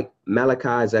books like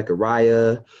Malachi,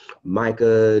 Zechariah,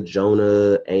 Micah,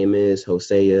 Jonah, Amos,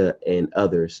 Hosea, and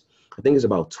others. I think it's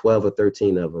about 12 or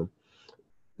 13 of them.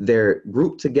 They're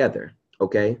grouped together.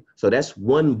 Okay, so that's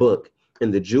one book in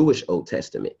the Jewish Old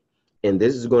Testament. And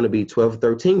this is going to be 12 or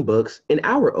 13 books in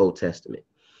our Old Testament.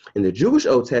 In the Jewish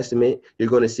Old Testament, you're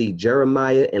going to see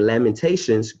Jeremiah and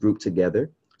Lamentations grouped together.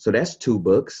 So that's 2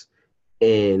 books.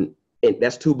 And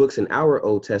that's 2 books in our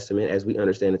Old Testament as we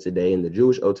understand it today. In the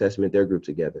Jewish Old Testament, they're grouped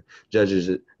together.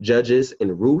 Judges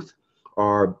and Ruth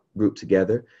are grouped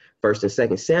together. 1st and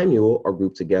 2nd Samuel are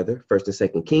grouped together. 1st and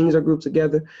 2nd Kings are grouped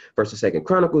together. 1st and 2nd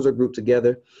Chronicles are grouped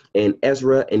together. And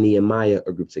Ezra and Nehemiah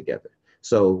are grouped together.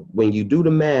 So when you do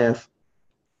the math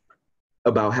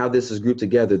about how this is grouped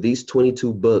together, these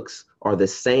 22 books are the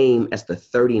same as the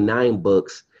 39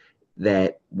 books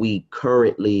that we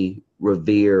currently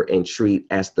revere and treat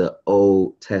as the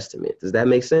Old Testament. Does that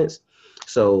make sense?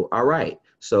 So, all right.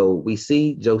 So we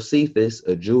see Josephus,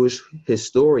 a Jewish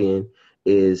historian,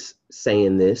 is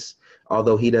saying this,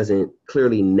 although he doesn't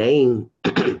clearly name,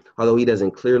 name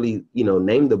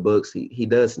the books, he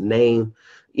does name,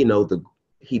 he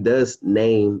does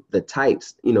name the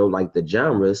types, like the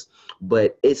genres,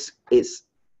 but it's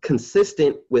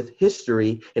consistent with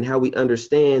history and how we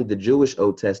understand the Jewish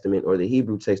Old Testament or the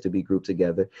Hebrew text to be grouped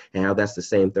together and how that's the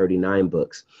same 39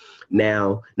 books.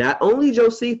 Now, not only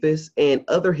Josephus and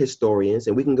other historians,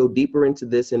 and we can go deeper into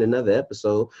this in another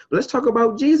episode, but let's talk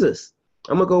about Jesus.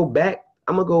 I'm gonna go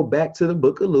back to the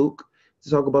book of Luke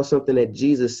to talk about something that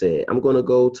Jesus said. I'm going to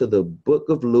go to the book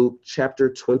of Luke, chapter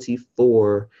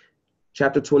 24,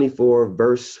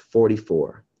 verse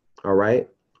 44. All right,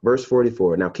 verse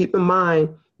 44. Now, keep in mind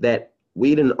that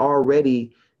we done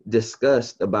already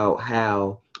discussed about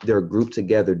how they're grouped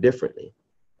together differently.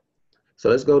 So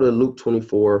let's go to Luke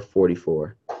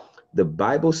 24:44. The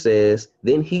Bible says,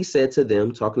 then he said to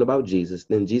them, talking about Jesus,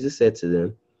 then Jesus said to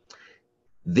them,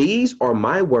 these are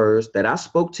my words that I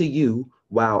spoke to you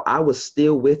while I was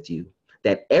still with you,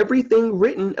 that everything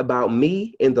written about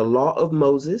me in the law of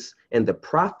Moses and the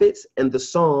prophets and the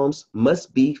Psalms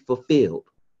must be fulfilled.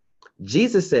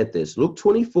 Jesus said this, Luke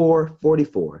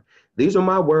 24:44. These are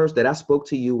my words that I spoke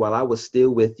to you while I was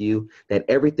still with you, that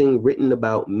everything written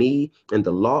about me in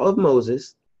the law of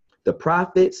Moses, the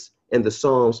prophets, and the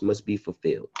Psalms must be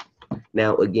fulfilled.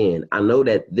 Now, again, I know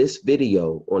that this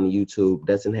video on YouTube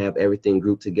doesn't have everything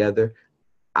grouped together.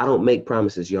 I don't make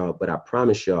promises, y'all, but I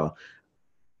promise y'all,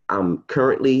 I'm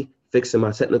currently fixing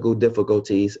my technical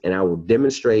difficulties, and I will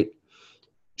demonstrate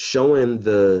showing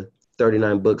the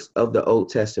 39 books of the Old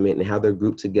Testament and how they're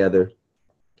grouped together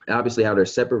obviously how they're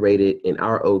separated in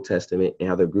our Old Testament and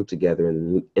how they're grouped together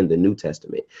in the New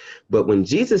Testament. But when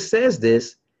Jesus says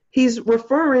this, he's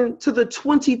referring to the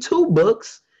 22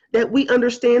 books that we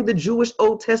understand the Jewish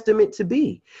Old Testament to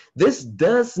be. This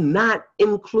does not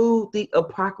include the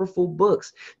apocryphal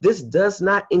books. This does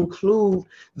not include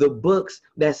the books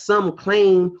that some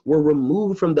claim were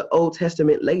removed from the Old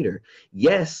Testament later.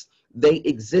 Yes, they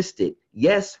existed.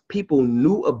 Yes, people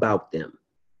knew about them.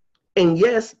 And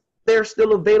yes, they're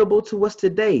still available to us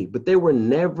today, but they were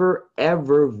never,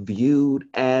 ever viewed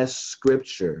as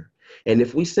scripture. And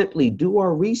if we simply do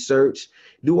our research,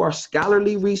 do our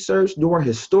scholarly research, do our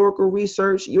historical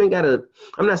research, you ain't got to,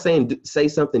 I'm not saying say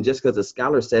something just because a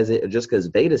scholar says it or just because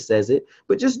data says it,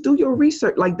 but just do your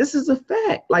research. Like, this is a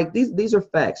fact. Like, these are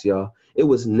facts, y'all. It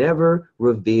was never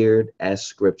revered as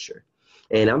scripture.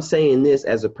 And I'm saying this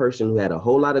as a person who had a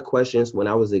whole lot of questions when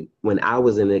I was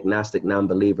an agnostic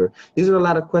non-believer. These are a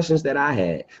lot of questions that I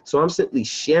had. So I'm simply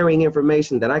sharing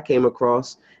information that I came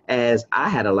across as I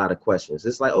had a lot of questions.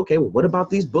 It's like, okay, well, what about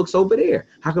these books over there?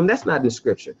 How come that's not in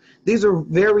scripture? These are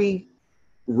very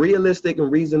realistic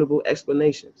and reasonable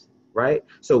explanations, right?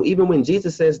 So even when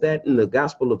Jesus says that in the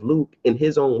Gospel of Luke, in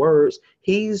his own words,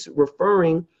 he's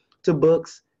referring to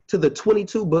the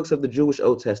 22 books of the Jewish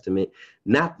Old Testament,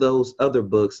 not those other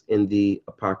books in the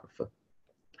Apocrypha.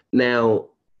 Now,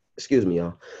 excuse me,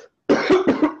 y'all.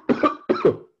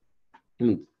 Let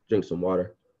me drink some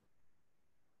water.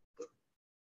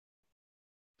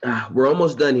 We're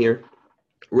almost done here.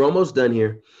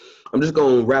 I'm just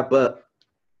going to wrap up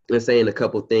and saying a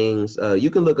couple things.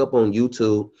 You can look up on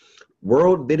YouTube,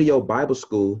 World Video Bible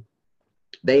School.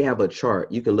 They have a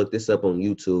chart. You can look this up on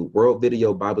YouTube, World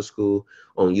Video Bible School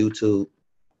on YouTube.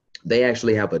 They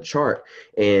actually have a chart,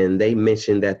 and they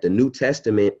mentioned that the New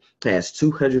Testament has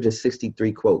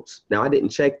 263 quotes. Now, I didn't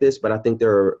check this, but I think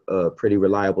they're a pretty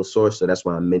reliable source, so that's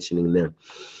why I'm mentioning them.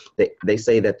 They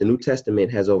say that the New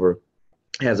Testament has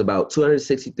about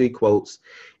 263 quotes,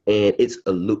 and it's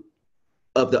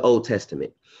of the Old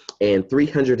Testament, and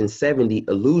 370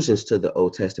 allusions to the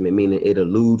Old Testament, meaning it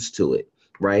alludes to it,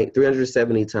 right?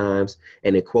 370 times,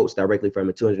 and it quotes directly from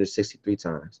it 263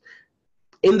 times.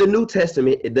 In the New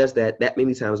Testament, it does that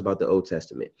many times about the Old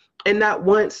Testament. And not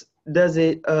once does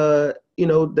it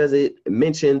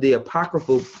mention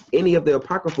any of the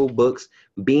apocryphal books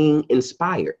being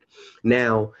inspired.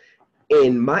 Now,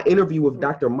 in my interview with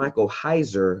Dr. Michael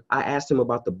Heiser, I asked him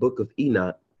about the book of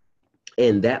Enoch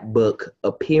and that book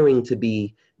appearing to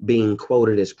be being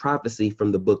quoted as prophecy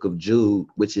from the book of Jude,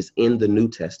 which is in the New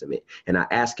Testament. And I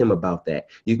asked him about that.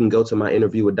 You can go to my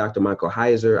interview with Dr. Michael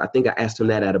Heiser. I think I asked him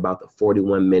that at about the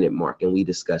 41-minute mark, and we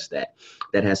discussed that.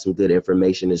 That has some good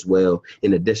information as well,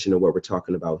 in addition to what we're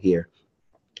talking about here.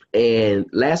 And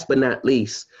last but not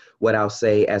least, what I'll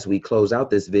say as we close out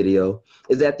this video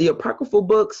is that the apocryphal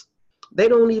books, they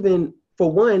don't even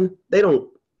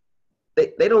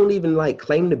like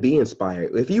claim to be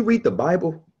inspired. If you read the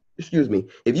Bible,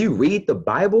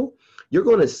 you're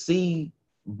going to see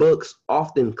books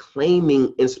often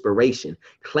claiming inspiration,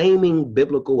 claiming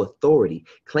biblical authority,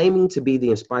 claiming to be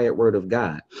the inspired word of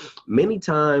God. Many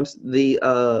times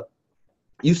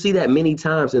you see that many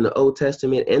times in the Old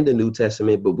Testament and the New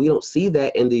Testament, but we don't see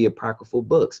that in the apocryphal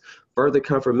books. Further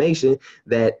confirmation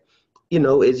that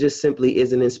it just simply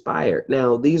isn't inspired.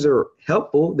 Now, these are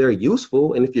helpful, they're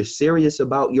useful, and if you're serious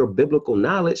about your biblical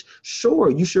knowledge,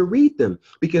 sure, you should read them,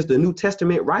 because the New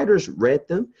Testament writers read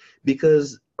them,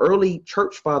 because early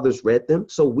church fathers read them,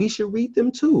 so we should read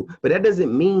them too. But that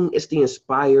doesn't mean it's the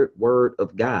inspired word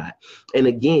of God. And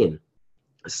again,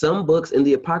 some books in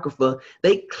the Apocrypha,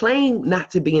 they claim not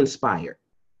to be inspired.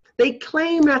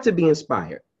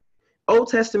 Old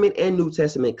Testament and New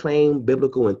Testament claim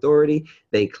biblical authority.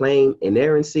 They claim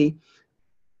inerrancy.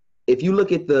 If you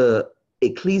look at the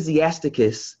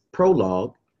Ecclesiasticus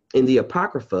prologue in the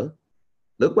Apocrypha,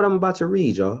 look what I'm about to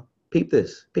read, y'all. Peep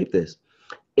this.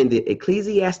 In the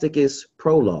Ecclesiasticus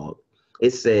prologue,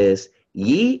 it says,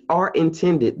 "Ye are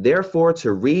intended, therefore,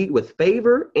 to read with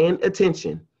favor and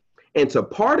attention, and to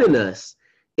pardon us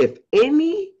if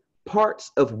any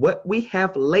parts of what we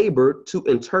have labored to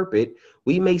interpret,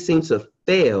 we may seem to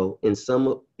fail in some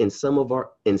of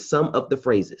the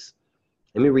phrases."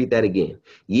 Let me read that again.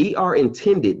 "Ye are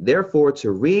intended, therefore,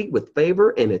 to read with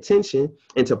favor and attention,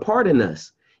 and to pardon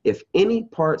us if any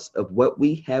parts of what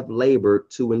we have labored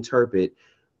to interpret,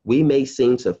 we may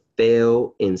seem to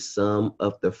fail in some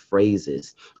of the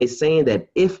phrases." It's saying that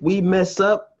if we mess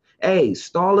up, hey,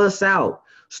 stall us out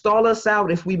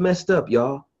if we messed up,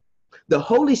 y'all. The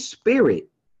Holy Spirit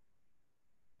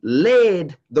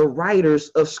led the writers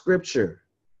of Scripture.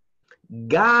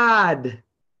 God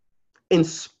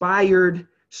inspired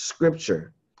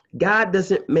scripture. God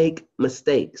doesn't make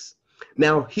mistakes.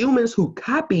 Now, humans who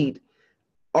copied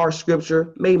our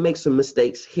scripture may make some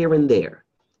mistakes here and there.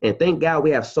 And thank God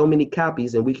we have so many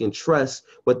copies and we can trust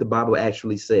what the Bible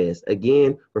actually says.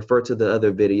 Again, refer to the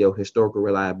other video, Historical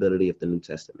Reliability of the New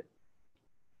Testament.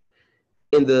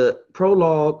 In the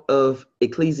prologue of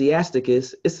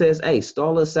Ecclesiasticus, it says, hey,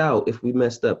 stall us out if we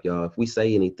messed up, y'all, if we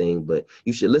say anything, but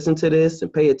you should listen to this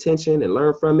and pay attention and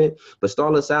learn from it, but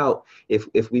stall us out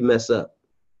if we mess up.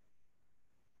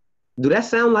 Do that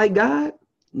sound like God?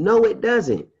 No, it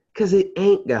doesn't, because it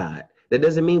ain't God. That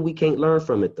doesn't mean we can't learn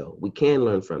from it, though. We can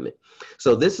learn from it.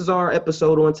 So this is our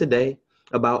episode on today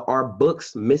about our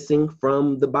books missing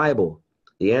from the Bible.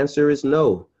 The answer is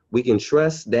no. We can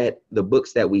trust that the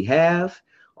books that we have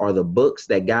are the books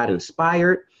that God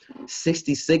inspired,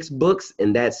 66 books,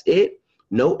 and that's it.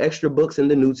 No extra books in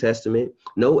the New Testament,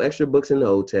 no extra books in the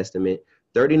Old Testament,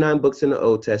 39 books in the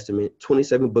Old Testament,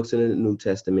 27 books in the New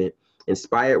Testament,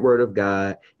 inspired word of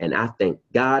God. And I thank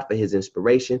God for his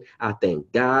inspiration. I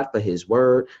thank God for his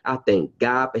word. I thank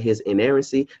God for his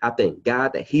inerrancy. I thank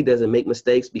God that he doesn't make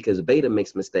mistakes, because Beta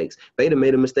makes mistakes. Beta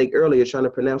made a mistake earlier trying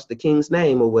to pronounce the king's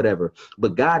name or whatever,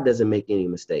 but God doesn't make any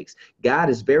mistakes.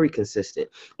 God is very consistent,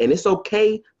 and it's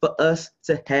okay for us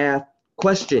to have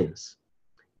questions.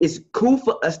 It's cool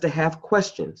for us to have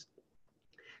questions.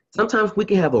 Sometimes we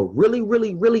can have a really,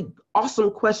 really, really awesome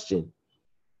question,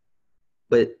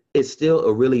 but it's still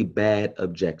a really bad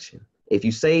objection. If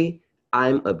you say,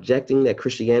 I'm objecting that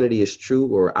Christianity is true,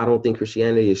 or I don't think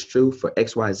Christianity is true for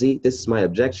XYZ, this is my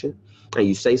objection, and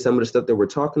you say some of the stuff that we're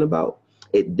talking about,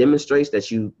 it demonstrates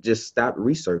that you just stopped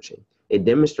researching. It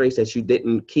demonstrates that you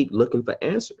didn't keep looking for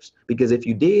answers, because if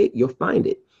you did, you'll find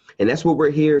it. And that's what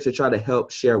we're here to try to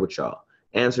help share with y'all.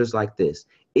 Answers like this.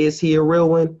 Is he a real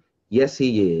one? Yes,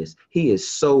 he is. He is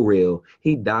so real.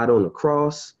 He died on the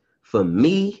cross for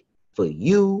me, for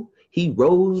you. He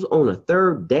rose on a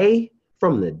third day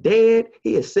from the dead.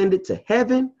 He ascended to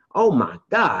heaven. Oh my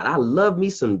God, I love me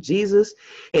some Jesus.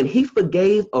 And he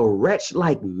forgave a wretch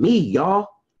like me, y'all.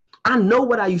 I know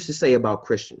what I used to say about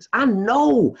Christians. I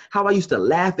know how I used to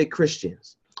laugh at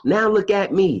Christians. Now look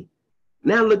at me.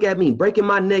 Now look at me breaking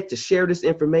my neck to share this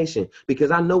information,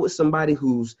 because I know it's somebody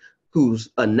who's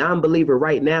a non-believer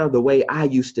right now the way I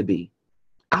used to be.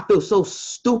 I feel so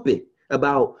stupid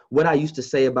about what I used to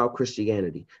say about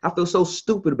Christianity. I feel so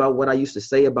stupid about what I used to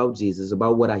say about Jesus,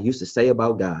 about what I used to say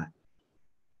about God.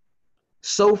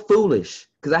 So foolish,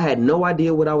 because I had no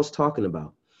idea what I was talking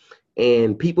about.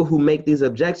 And people who make these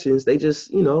objections, they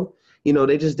just,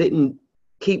 they just didn't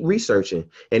keep researching.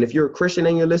 And if you're a Christian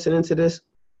and you're listening to this,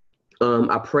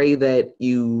 I pray that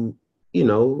you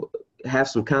have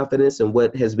some confidence in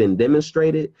what has been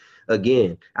demonstrated.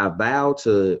 Again, I vow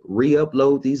to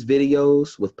re-upload these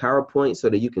videos with PowerPoint so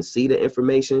that you can see the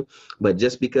information. But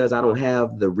just because I don't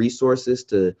have the resources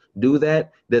to do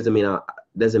that doesn't mean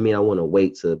I want to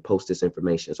wait to post this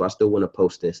information. So I still want to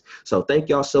post this. So thank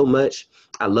y'all so much.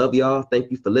 I love y'all.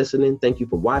 Thank you for listening. Thank you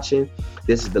for watching.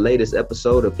 This is the latest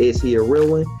episode of Is He a Real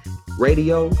One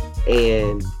Radio.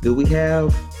 And do we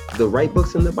have the right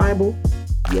books in the Bible?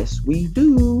 Yes, we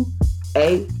do.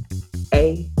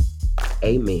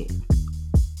 Amen.